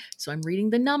 Okay. So I'm reading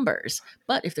the numbers,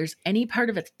 but if there's any part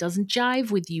of it that doesn't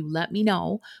jive with you, let me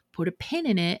know, put a pin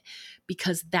in it,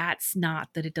 because that's not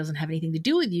that it doesn't have anything to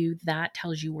do with you. That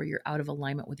tells you where you're out of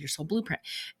alignment with your soul blueprint.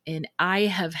 And I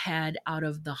have had, out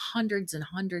of the hundreds and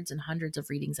hundreds and hundreds of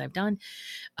readings I've done,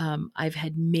 I've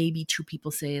had maybe 2 people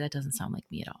say that doesn't sound like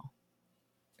me at all.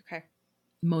 Okay.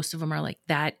 Most of them are like,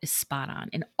 that is spot on.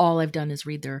 And all I've done is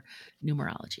read their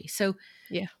numerology. So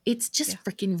yeah, it's just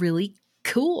freaking really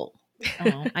cool.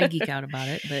 I geek out about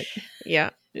it, but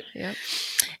yeah.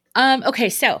 okay.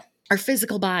 So our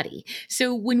physical body.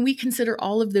 So when we consider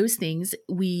all of those things,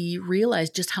 we realize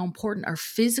just how important our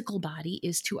physical body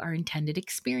is to our intended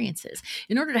experiences.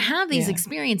 In order to have these Yeah.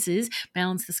 experiences,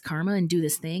 balance this karma and do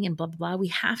this thing and blah, blah, blah, we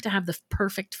have to have the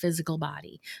perfect physical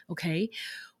body. Okay.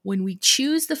 When we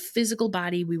choose the physical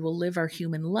body we will live our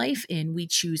human life in, we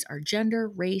choose our gender,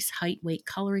 race, height, weight,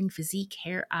 coloring, physique,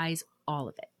 hair, eyes, all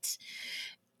of it.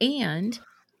 And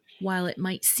while it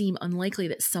might seem unlikely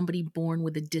that somebody born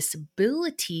with a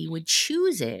disability would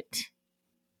choose it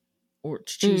or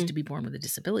to choose to be born with a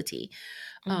disability,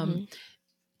 Mm-hmm.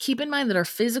 keep in mind that our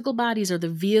physical bodies are the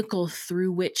vehicle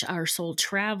through which our soul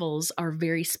travels, our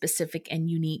very specific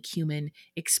and unique human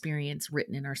experience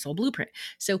written in our soul blueprint.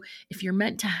 So if you're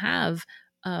meant to have,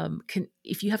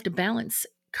 if you have to balance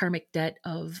karmic debt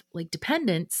of like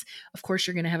dependence, of course,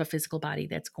 you're going to have a physical body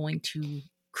that's going to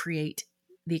create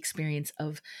the experience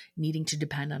of needing to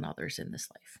depend on others in this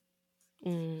life.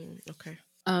 Okay.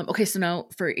 Okay, so now,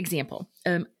 for example,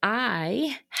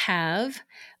 I have,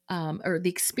 or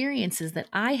the experiences that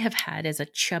I have had as a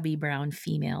chubby brown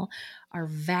female are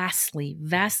vastly,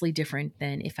 vastly different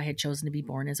than if I had chosen to be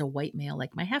born as a white male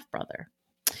like my half brother.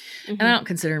 And I don't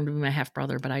consider him to be my half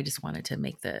brother, but I just wanted to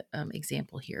make the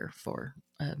example here for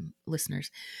listeners.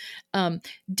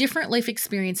 Different life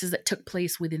experiences that took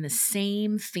place within the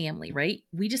same family, right?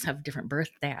 We just have different birth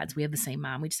dads. We have the same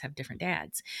mom. We just have different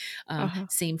dads.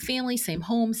 Same family, same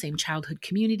home, same childhood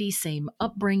community, same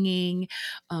upbringing,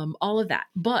 all of that.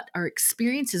 But our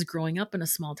experiences growing up in a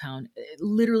small town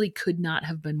literally could not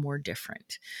have been more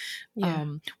different. Yeah.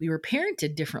 We were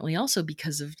parented differently also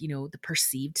because of, the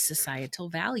perceived societal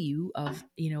value of,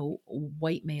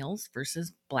 white males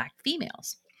versus black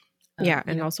females. Yeah,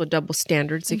 and also double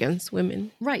standards against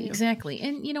women. Right, exactly.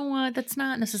 And you know what? That's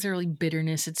not necessarily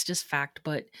bitterness, it's just fact.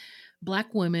 But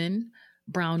black women,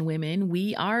 brown women,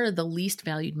 we are the least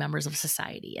valued members of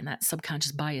society. And that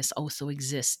subconscious bias also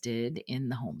existed in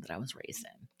the home that I was raised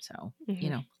in. So,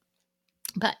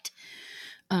 but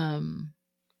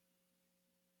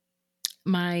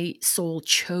my soul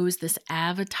chose this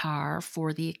avatar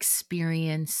for the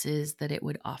experiences that it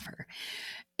would offer.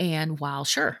 And while,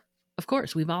 sure, of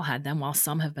course, we've all had them, while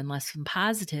some have been less than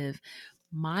positive,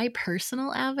 my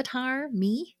personal avatar,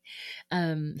 me,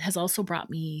 has also brought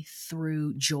me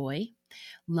through joy,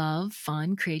 love,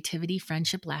 fun, creativity,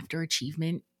 friendship, laughter,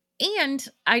 achievement, and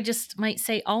I just might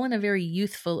say all in a very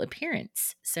youthful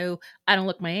appearance. So I don't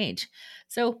look my age.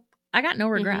 So I got no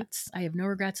regrets. I have no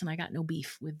regrets, and I got no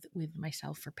beef with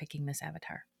myself for picking this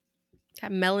avatar.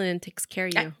 That melanin takes care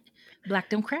of you. Black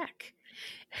don't crack.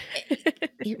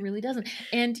 It really doesn't.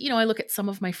 And, I look at some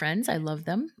of my friends. I love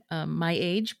them, my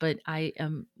age, but I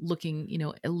am looking,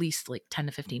 at least like 10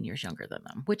 to 15 years younger than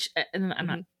them, which and I'm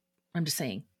not, I'm just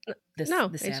saying this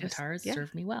avatar has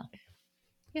served me well.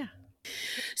 Yeah.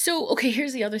 So, okay,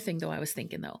 here's the other thing though. I was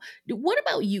thinking though, what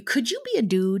about you? Could you be a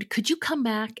dude? Could you come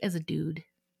back as a dude?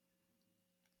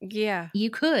 Yeah.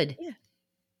 You could. Yeah.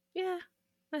 Yeah.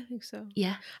 I think so.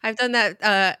 Yeah. I've done that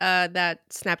that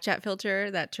Snapchat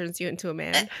filter that turns you into a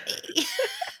man.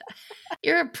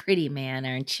 You're a pretty man,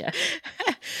 aren't you?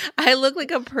 I look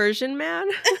like a Persian man.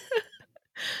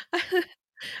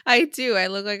 I do. I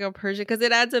look like a Persian because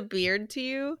it adds a beard to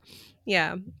you.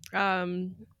 Yeah.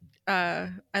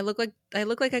 I look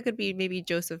like I could be maybe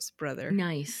Joseph's brother.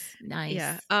 Nice.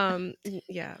 Yeah.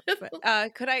 Yeah.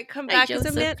 But could I come Hi, back as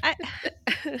a man?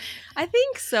 Joseph. I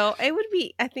think so. It would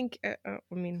be. I think. I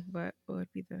mean, what would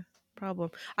be the problem?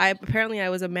 I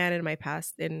was a man in my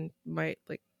past. In my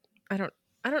I don't.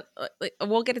 Like.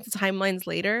 We'll get into timelines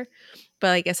later,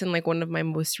 but I guess in like one of my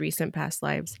most recent past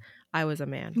lives, I was a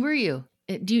man. Were you?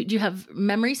 Do you have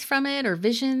memories from it, or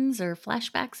visions, or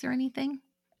flashbacks, or anything?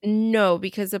 No,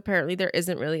 because apparently there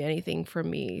isn't really anything for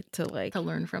me to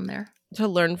learn from there. To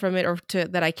learn from it, or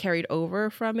that I carried over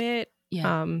from it.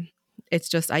 Yeah. It's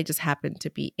just I just happened to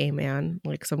be a man,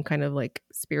 like some kind of like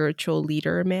spiritual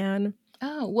leader man.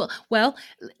 Oh, well,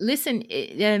 listen,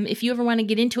 if you ever want to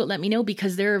get into it, let me know,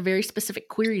 because there are very specific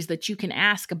queries that you can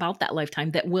ask about that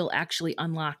lifetime that will actually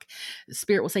unlock.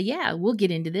 Spirit will say, yeah, we'll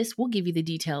get into this. We'll give you the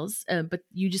details. But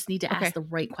you just need to ask the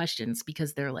right questions,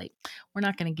 because they're like, we're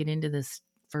not going to get into this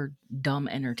for dumb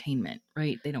entertainment,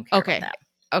 right? They don't care about that.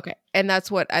 Okay. And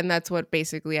that's what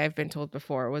basically I've been told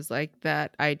before, was like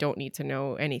that I don't need to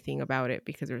know anything about it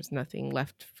because there's nothing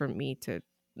left for me to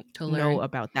know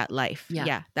about that life.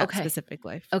 Yeah, that specific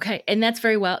life. Okay, and that's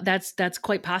very well. That's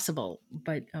quite possible.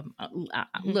 But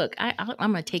look, I'm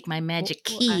gonna take my magic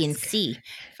key and see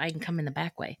if I can come in the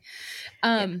back way.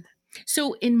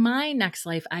 So in my next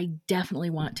life, I definitely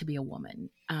want to be a woman.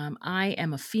 I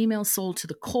am a female soul to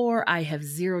the core. I have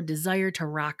zero desire to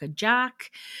rock a jock.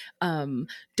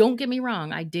 Don't get me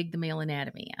wrong. I dig the male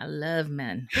anatomy. I love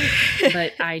men,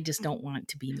 but I just don't want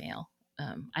to be male.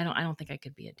 I don't think I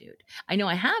could be a dude. I know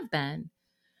I have been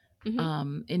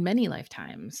in many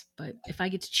lifetimes, but if I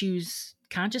get to choose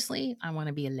consciously, I want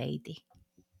to be a lady.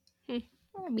 I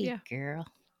want to be Yeah. a girl.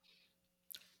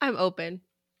 I'm open.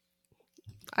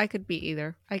 I could be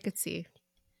either. I could see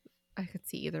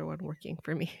either one working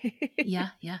for me. Yeah,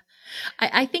 yeah.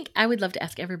 I think I would love to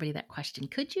ask everybody that question.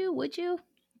 Could you? Would you?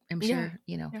 I'm Yeah. sure,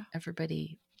 Yeah.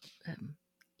 everybody,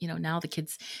 now the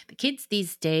kids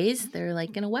these days, they're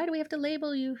like, why do we have to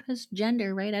label you as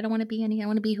gender, right? I don't want to be I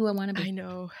want to be who I want to be.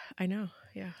 I know.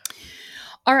 Yeah.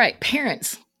 All right,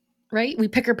 parents, right? We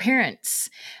pick our parents.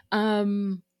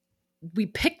 We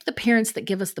pick the parents that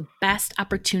give us the best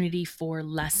opportunity for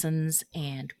lessons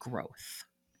and growth.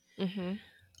 Mm-hmm.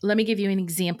 Let me give you an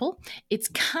example. It's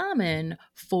common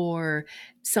for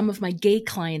some of my gay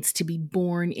clients to be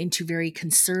born into very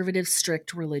conservative,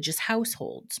 strict religious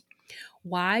households.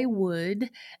 Why would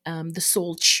the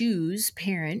soul choose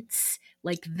parents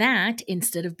like that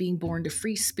instead of being born to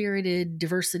free spirited,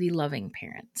 diversity loving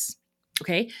parents?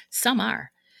 Okay, some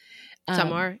are.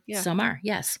 Some are. Yeah. Some are,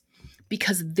 yes.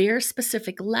 Because their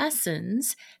specific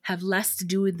lessons have less to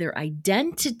do with their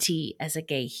identity as a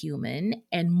gay human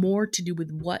and more to do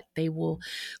with what they will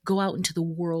go out into the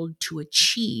world to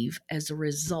achieve as a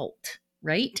result,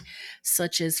 right?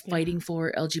 Such as Yeah. fighting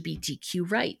for LGBTQ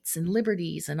rights and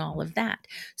liberties and all of that.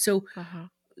 So, Uh-huh.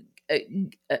 uh,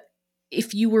 uh,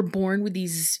 if you were born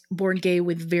gay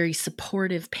with very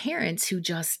supportive parents who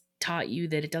just taught you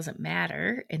that it doesn't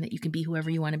matter and that you can be whoever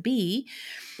you want to be,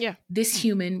 Yeah. this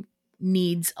human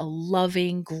needs a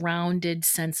loving, grounded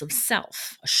sense of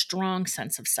self, a strong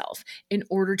sense of self, in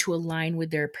order to align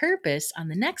with their purpose on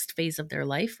the next phase of their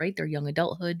life, right? Their young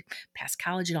adulthood, past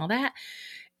college, and all that.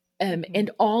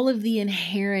 And all of the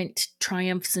inherent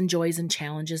triumphs and joys and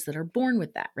challenges that are born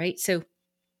with that, right? So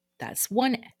that's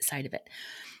one side of it.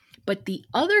 But the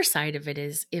other side of it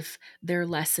is if their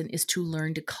lesson is to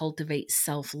learn to cultivate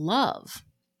self love,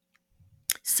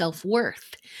 self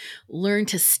worth, learn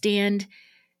to stand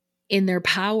in their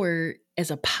power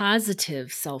as a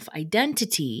positive self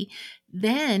identity,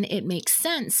 then it makes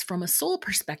sense from a soul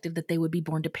perspective that they would be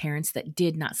born to parents that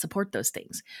did not support those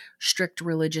things. Strict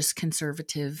religious,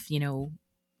 conservative,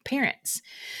 parents.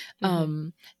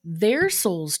 Their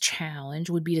soul's challenge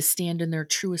would be to stand in their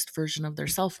truest version of their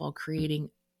self while creating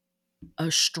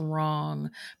a strong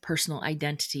personal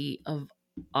identity of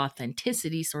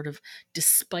authenticity, sort of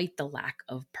despite the lack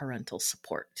of parental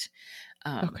support.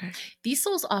 Okay. These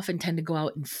souls often tend to go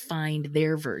out and find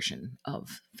their version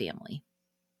of family.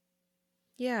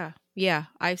 Yeah. Yeah.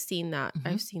 I've seen that. Mm-hmm.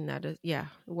 I've seen that. Yeah.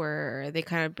 Where they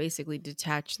kind of basically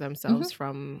detach themselves Mm-hmm.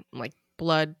 from like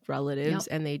blood relatives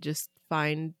Yep. and they just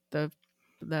find the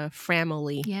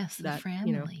family Yes, the that,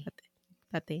 family.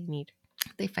 that they need.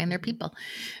 They find their people.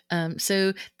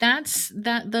 So that's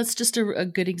just a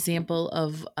good example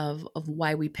of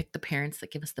why we pick the parents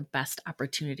that give us the best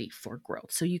opportunity for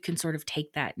growth. So you can sort of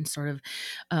take that and sort of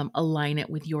align it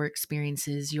with your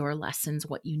experiences, your lessons,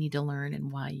 what you need to learn,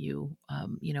 and why you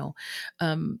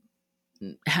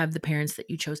have the parents that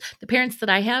you chose. The parents that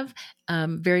I have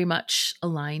very much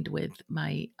aligned with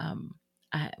my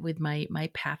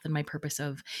path and my purpose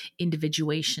of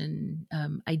individuation,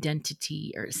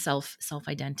 identity, or self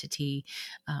identity,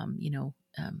 and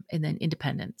then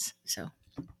independence. So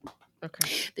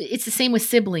Okay. it's the same with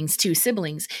siblings too.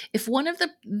 Siblings,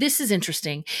 this is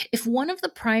interesting. If one of the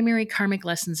primary karmic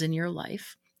lessons in your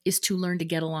life is to learn to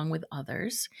get along with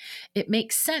others, it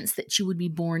makes sense that you would be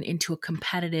born into a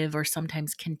competitive or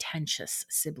sometimes contentious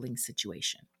sibling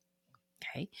situation.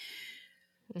 Okay.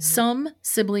 Some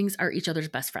siblings are each other's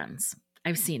best friends.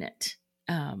 I've seen it.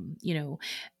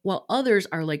 While others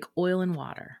are like oil and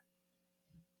water.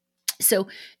 So,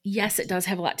 yes, it does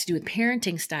have a lot to do with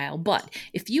parenting style, but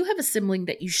if you have a sibling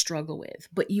that you struggle with,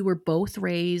 but you were both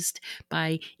raised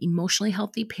by emotionally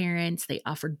healthy parents, they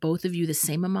offered both of you the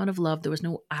same amount of love, there was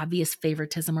no obvious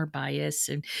favoritism or bias,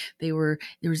 and there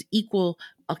was equal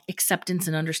acceptance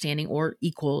and understanding, or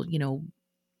equal,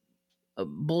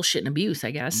 bullshit and abuse,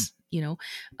 I guess,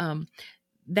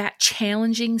 that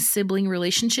challenging sibling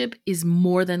relationship is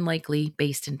more than likely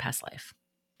based in past life.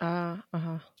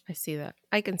 I I see that.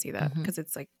 I can see that Mhm. because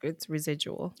it's like it's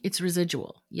residual. It's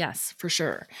residual. Yes, for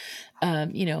sure.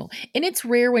 You know, and it's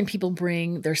rare when people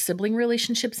bring their sibling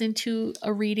relationships into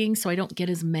a reading. So I don't get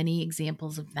as many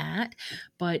examples of that.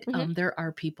 But Mhm. there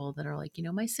are people that are like, you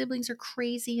know, my siblings are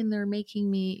crazy and they're making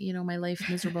me, you know, my life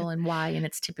miserable, and why. And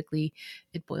it's typically,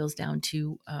 it boils down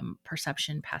to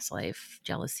perception, past life,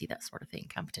 jealousy, that sort of thing,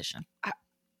 competition.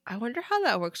 I wonder how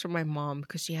that works for my mom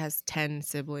because she has 10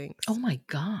 siblings. Oh my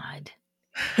God.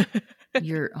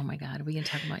 Oh my God, are we going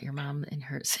to talk about your mom and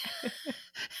hers?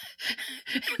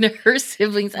 And her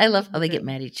siblings? I love how they get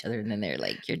mad at each other and then they're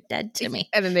like, you're dead to me.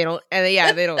 And then they don't, and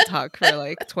yeah, they don't talk for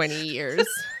like 20 years.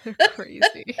 They're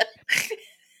crazy.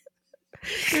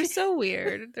 They're so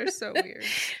weird. They're so weird.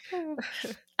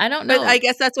 I don't But know. I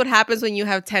guess that's what happens when you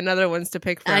have 10 other ones to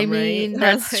pick from, I right? mean, Or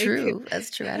that's like, true. That's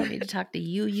true. I don't need to talk to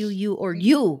you, or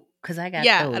you, because I got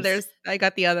yeah, those. I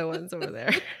got the other ones over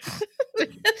there.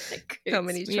 That So cracks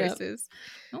many me up. choices.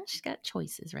 Well, she's got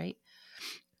choices, right?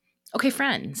 Okay,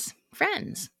 friends.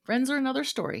 Friends are another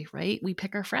story, right? We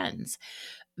pick our friends.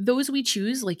 Those we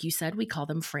choose, like you said, we call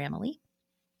them family.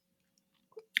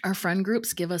 Our friend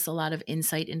groups give us a lot of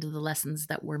insight into the lessons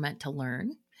that we're meant to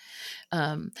learn.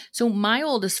 So my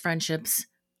oldest friendships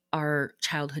are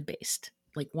childhood based,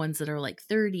 like ones that are like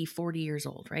 30, 40 years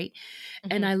old, right?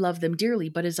 And I love them dearly.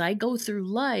 But as I go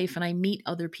through life and I meet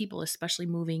other people, especially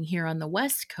moving here on the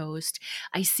West Coast,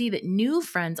 I see that new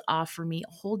friends offer me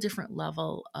a whole different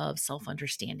level of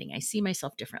self-understanding. I see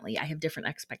myself differently. I have different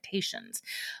expectations.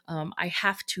 I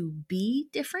have to be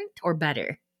different or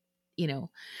better, you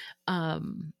know,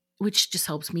 which just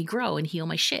helps me grow and heal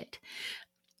my shit.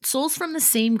 Souls from the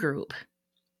same group,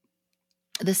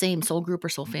 the same soul group or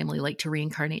soul family, like to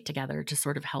reincarnate together to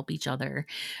sort of help each other.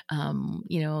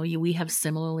 We have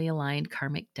similarly aligned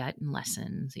karmic debt and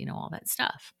lessons, all that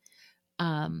stuff.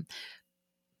 But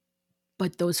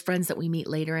those friends that we meet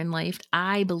later in life,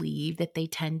 I believe that they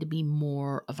tend to be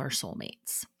more of our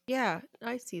soulmates. Yeah,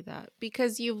 I see that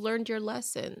because you've learned your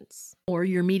lessons. Or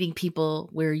you're meeting people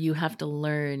where you have to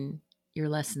learn your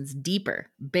lessons deeper,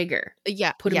 bigger.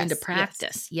 Yeah. Put them into Yes.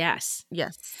 practice. Yes.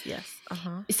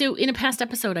 Uh-huh. So in a past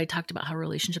episode, I talked about how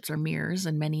relationships are mirrors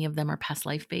and many of them are past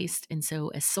life based. And so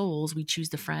as souls, we choose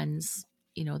the friends,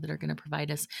 that are going to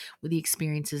provide us with the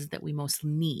experiences that we most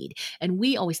need. And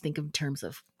we always think in terms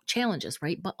of challenges,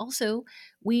 right? But also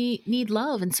we need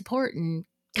love and support and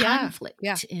conflict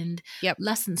and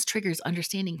lessons, triggers,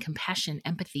 understanding, compassion,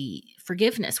 empathy,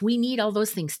 forgiveness. We need all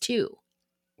those things too.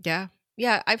 Yeah.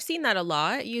 Yeah, I've seen that a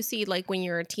lot. You see, like when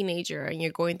you're a teenager and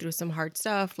you're going through some hard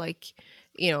stuff, like,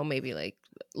 maybe like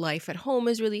life at home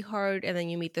is really hard. And then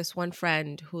you meet this one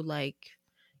friend who, like,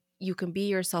 you can be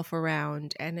yourself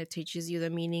around, and it teaches you the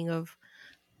meaning of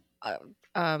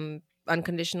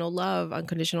unconditional love,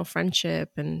 unconditional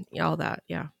friendship, and all that.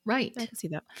 Yeah. Right. I can see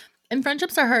that. And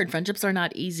friendships are hard. Friendships are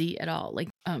not easy at all. Like,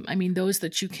 those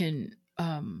that you can,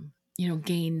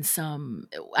 gain some,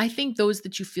 I think those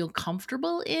that you feel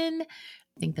comfortable in,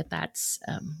 I think that that's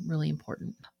really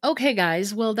important. Okay,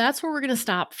 guys. Well, that's where we're going to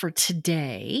stop for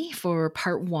today for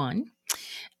part 1.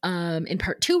 In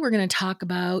part 2, we're going to talk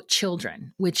about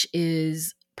children, which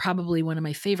is probably one of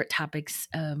my favorite topics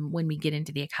when we get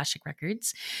into the Akashic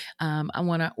Records.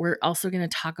 We're also going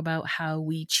to talk about how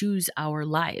we choose our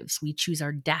lives. We choose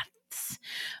our deaths.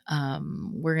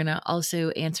 We're going to also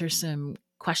answer some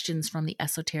questions from the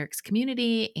esoterics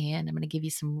community, and I'm going to give you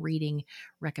some reading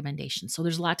recommendations. So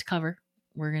there's a lot to cover.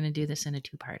 We're going to do this in a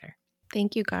 2-parter.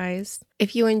 Thank you, guys.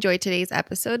 If you enjoyed today's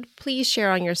episode, please share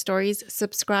on your stories,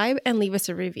 subscribe, and leave us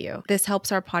a review. This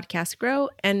helps our podcast grow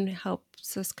and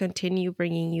helps us continue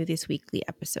bringing you these weekly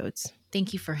episodes.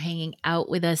 Thank you for hanging out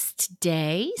with us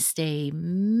today. Stay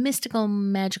mystical,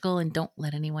 magical, and don't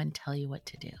let anyone tell you what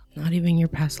to do. Not even your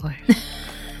past life.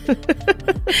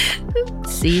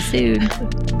 See you soon.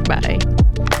 Bye.